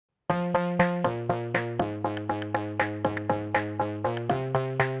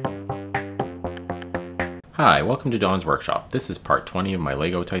Hi, welcome to Dawn's Workshop. This is part 20 of my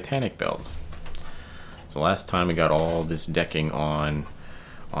Lego Titanic build. So last time we got all this decking on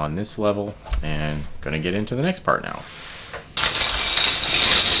this level, and gonna get into the next part now.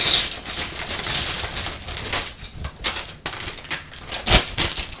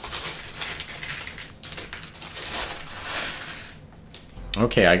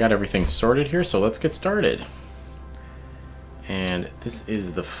 Okay, I got everything sorted here, so let's get started. And this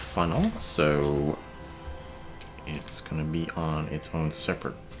is the funnel, so it's going to be on its own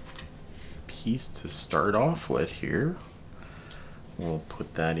separate piece to start off with here. We'll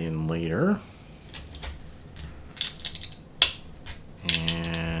put that in later.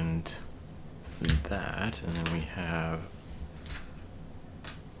 And that, and then we have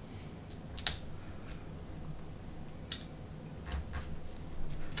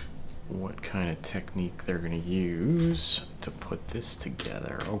what kind of technique they're going to use to put this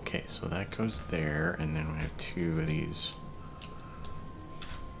together. Okay, so that goes there, and then we have two of these,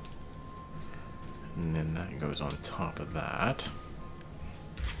 and then that goes on top of that.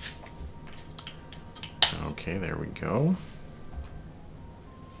 Okay, there we go.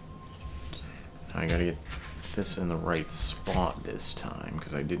 Now I gotta get this in the right spot this time,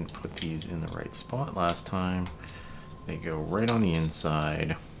 because I didn't put these in the right spot last time. They go right on the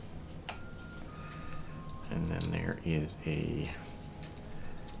inside. And then there is a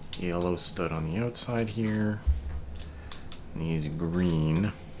yellow stud on the outside here. And these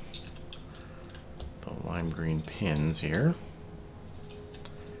green, the lime green pins here.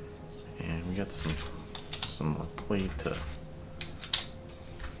 And we got some more plate to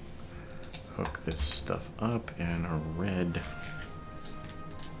hook this stuff up, and a red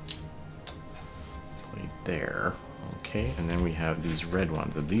plate there. Okay, and then we have these red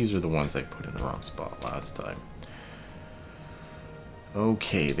ones, but these are the ones I put in the wrong spot last time.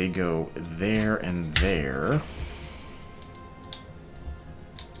 Okay, they go there and there.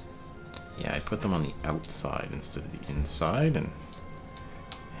 Yeah, I put them on the outside instead of the inside, and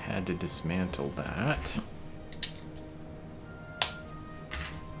had to dismantle that.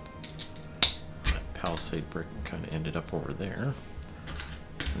 That palisade brick kind of ended up over there.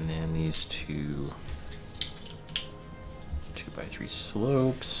 And then these two 2x3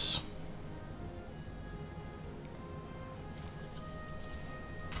 slopes.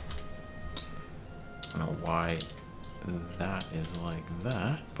 I don't know why that is like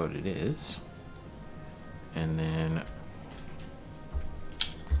that, but it is. And then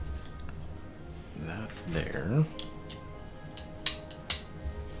that there.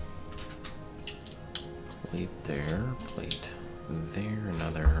 Plate there, plate there,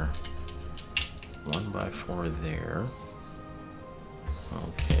 another 1x4 there.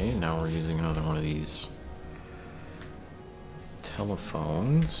 Okay, now we're using another one of these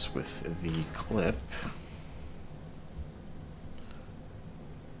telephones with the clip.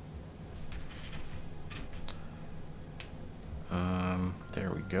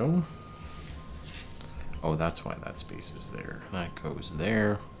 There we go. Oh, that's why that space is there. That goes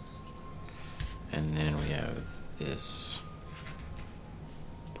there. And then we have this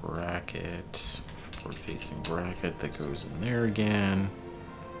bracket, forward-facing bracket that goes in there again.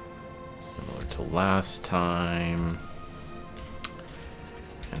 Similar to last time.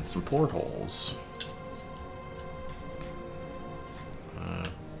 And some portholes.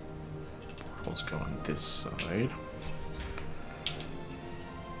 Portholes go on this side.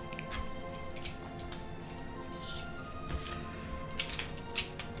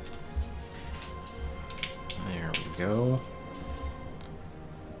 There we go.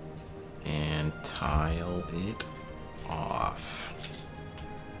 And tile it off.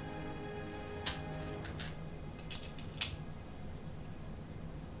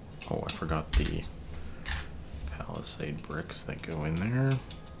 Oh, I forgot the palisade bricks that go in there, in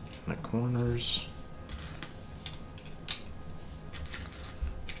the corners.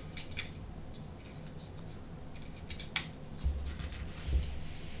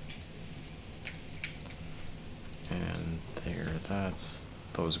 And there,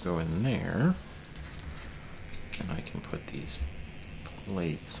 those go in there. And I can put these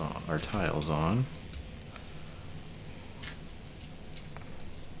plates on, or tiles on.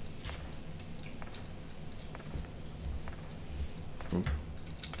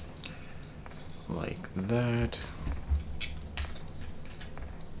 Like that.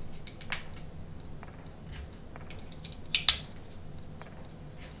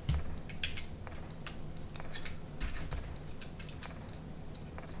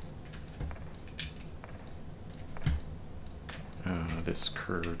 This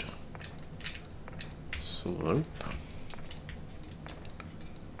curved slope.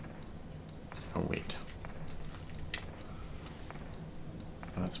 Oh, wait.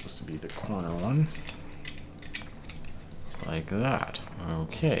 That's supposed to be the corner one. Like that.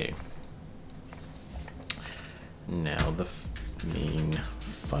 Okay. Now the main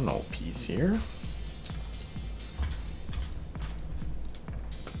funnel piece here.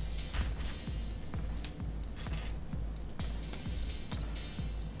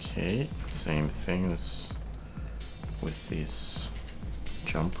 Okay, same thing as with these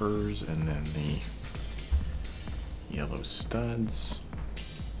jumpers and then the yellow studs.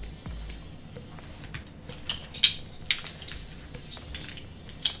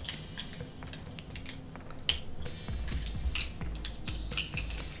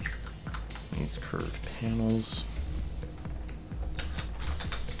 These curved panels.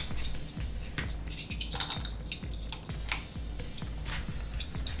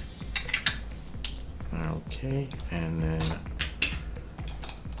 Okay, and then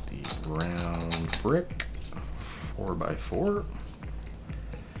the round brick 4x4.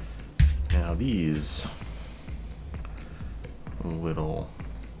 Now these little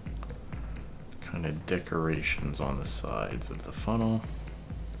kind of decorations on the sides of the funnel.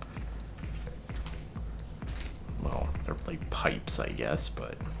 Well, they're like pipes, I guess,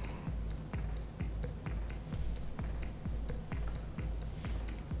 but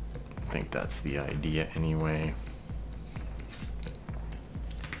I think that's the idea anyway,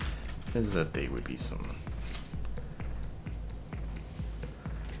 is that they would be some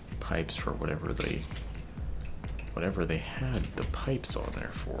pipes for whatever they had the pipes on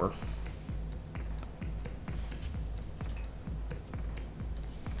there for.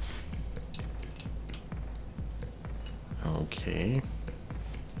 Okay.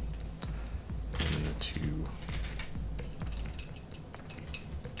 And the two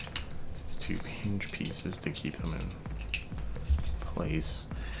hinge pieces to keep them in place.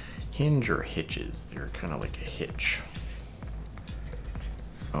 Hinge or hitches, they're kind of like a hitch.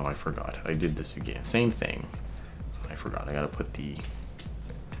 Oh, I forgot. I did this again. Same thing. I forgot. I gotta put the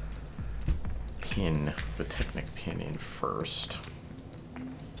pin, the Technic pin in first.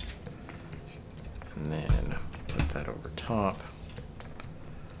 And then put that over top.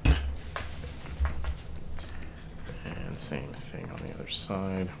 And same thing on the other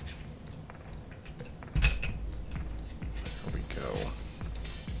side. There we go.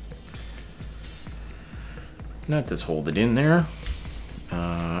 Not just hold it in there.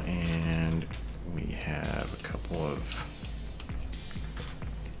 And we have a couple of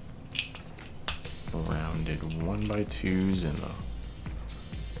rounded 1x2s and a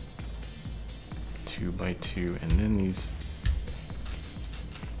 2x2, and then these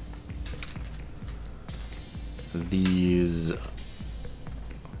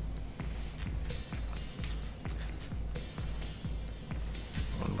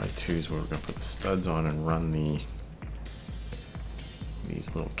 1x2s where we're gonna put the studs on and run these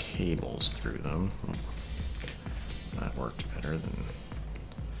little cables through them. That worked better than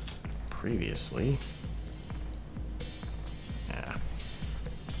previously. Yeah.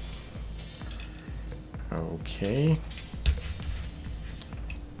 Okay.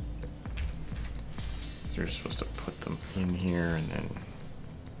 So you're supposed to put them in here and then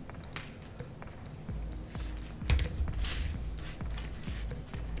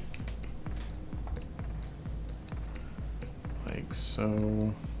like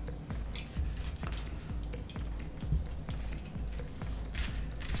so.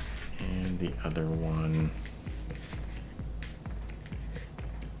 And the other one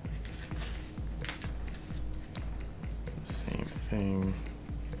the same thing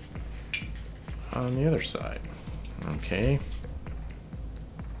on the other side. Okay.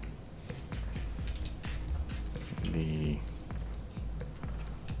 The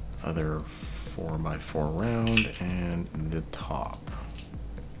other 4x4 round and the top.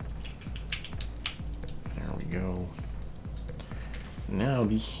 There we go. Now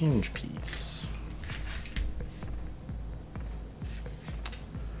the hinge piece.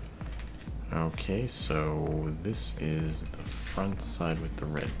 Okay, so this is the front side with the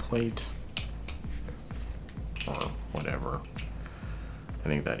red plate. Or whatever. I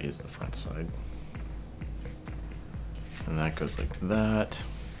think that is the front side. And that goes like that.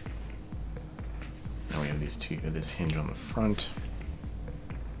 Now we have this hinge on the front.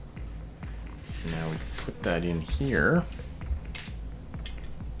 Now we put that in here.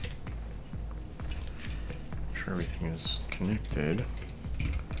 Make sure everything is connected.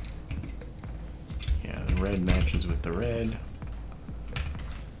 Yeah, the red matches with the red.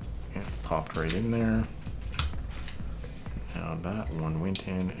 Yeah, it popped right in there. Now that one went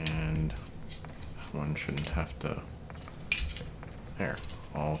in and one shouldn't have to... There,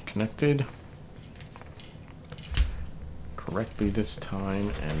 all connected correctly this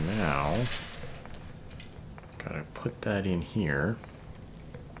time, and now gotta put that in here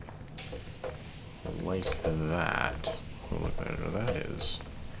like that. Oh, look what that is.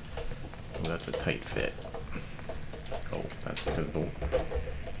 Oh, that's a tight fit. Oh, that's because the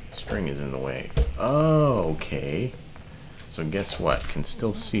string is in the way. Oh, okay. So guess what? Can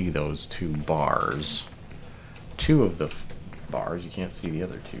still see those two bars. Two of the bars. You can't see the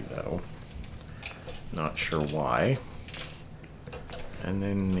other two, though. Not sure why. And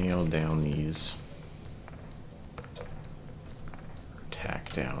then nail down these.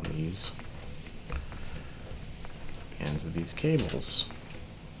 Tack down these ends of these cables.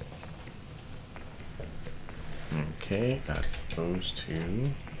 Okay, that's those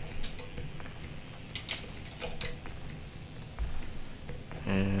two.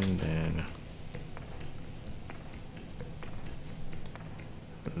 And then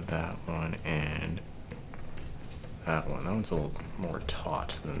that one and that one. That one's a little more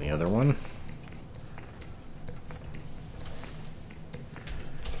taut than the other one.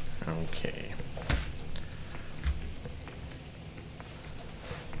 Okay.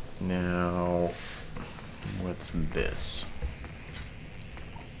 Now, what's this?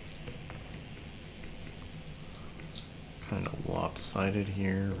 Kind of lopsided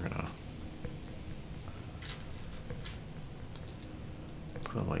here. We're gonna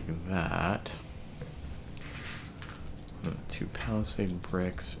put it like that. Two palisade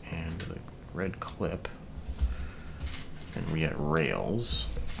bricks and the red clip. And we got rails.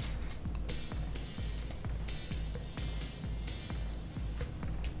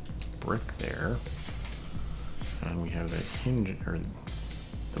 Brick there. And we have the hinge, or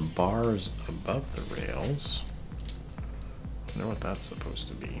the bars above the rails. I wonder what that's supposed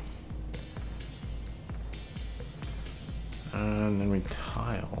to be. And then we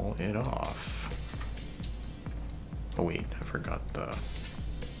tile it off. Oh wait, I forgot the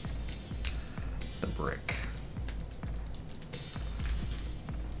brick.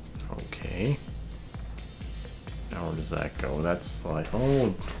 Okay. Now where does that go? That's like,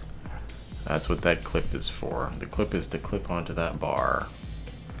 oh, that's what that clip is for. The clip is to clip onto that bar.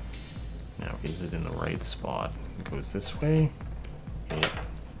 Now, is it in the right spot? It goes this way? Yep.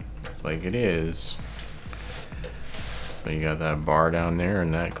 Looks like it is. So you got that bar down there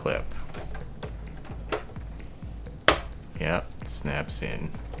and that clip. Yep, it snaps in.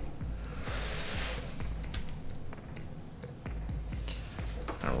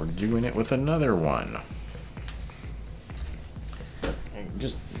 Now we're doing it with another one.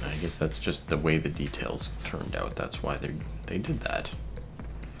 I guess that's just the way the details turned out. That's why they did that.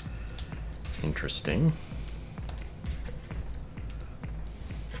 Interesting.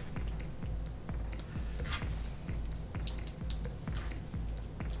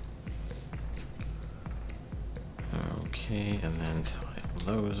 Okay, and then tie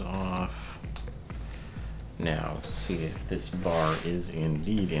those off. Now, to see if this bar is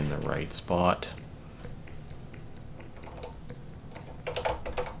indeed in the right spot.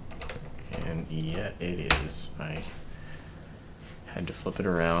 And yeah, it is. I had to flip it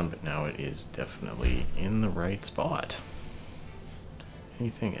around, but now it is definitely in the right spot.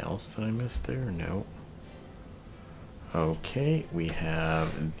 Anything else that I missed there? No. Okay, we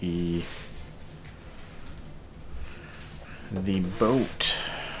have the boat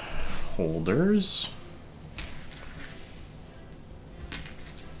holders.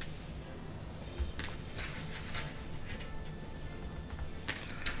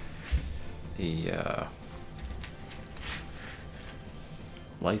 The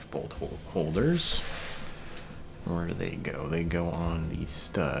lifeboat holders. Where do they go? They go on the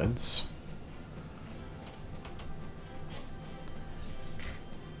studs.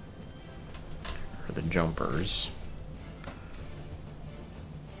 Or the jumpers.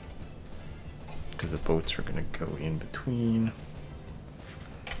 Because the boats are going to go in between.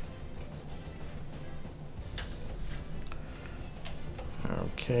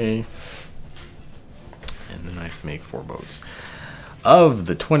 Okay. And then I have to make 4 boats. Of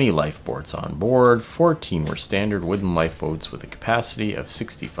the 20 lifeboats on board, 14 were standard wooden lifeboats with a capacity of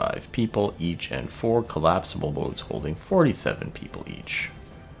 65 people each and 4 collapsible boats holding 47 people each.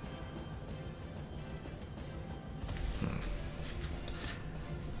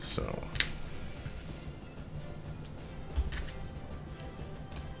 So...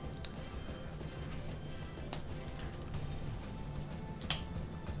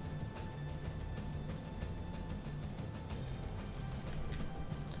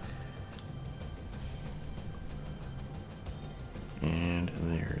 and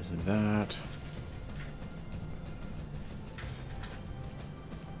there's that.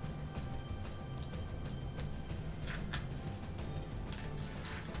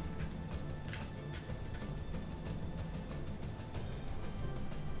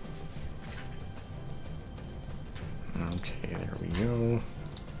 Okay, there we go.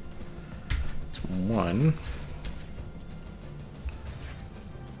 It's one.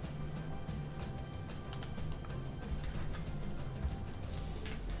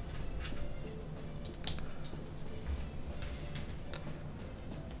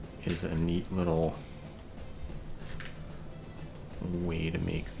 Is a neat little way to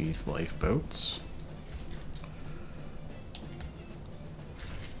make these lifeboats.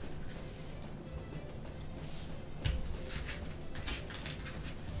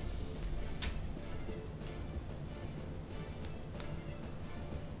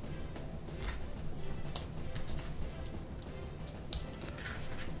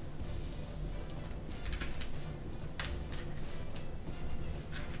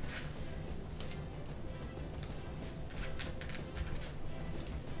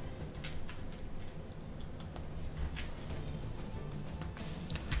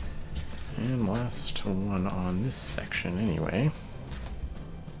 And last one on this section anyway.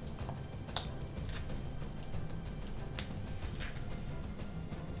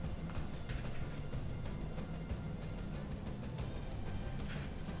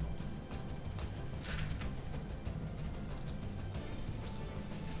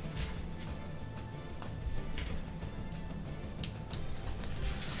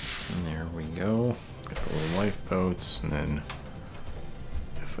 And there we go. Got the little lifeboats, and then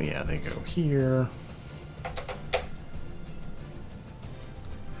yeah, they go here.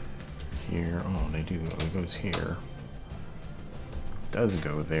 Here. Oh, they do. It goes here. Does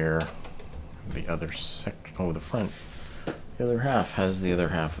go there. The other section. Oh, the front. The other half has the other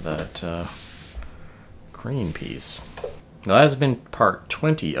half of that crane piece. Now, that has been part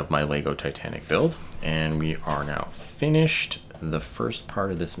 20 of my Lego Titanic build, and we are now finished the first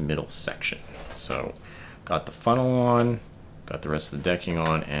part of this middle section. So, got the funnel on. Got the rest of the decking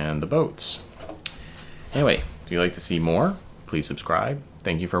on and the boats. Anyway, if you'd like to see more, please subscribe.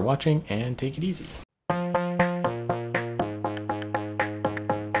 Thank you for watching and take it easy.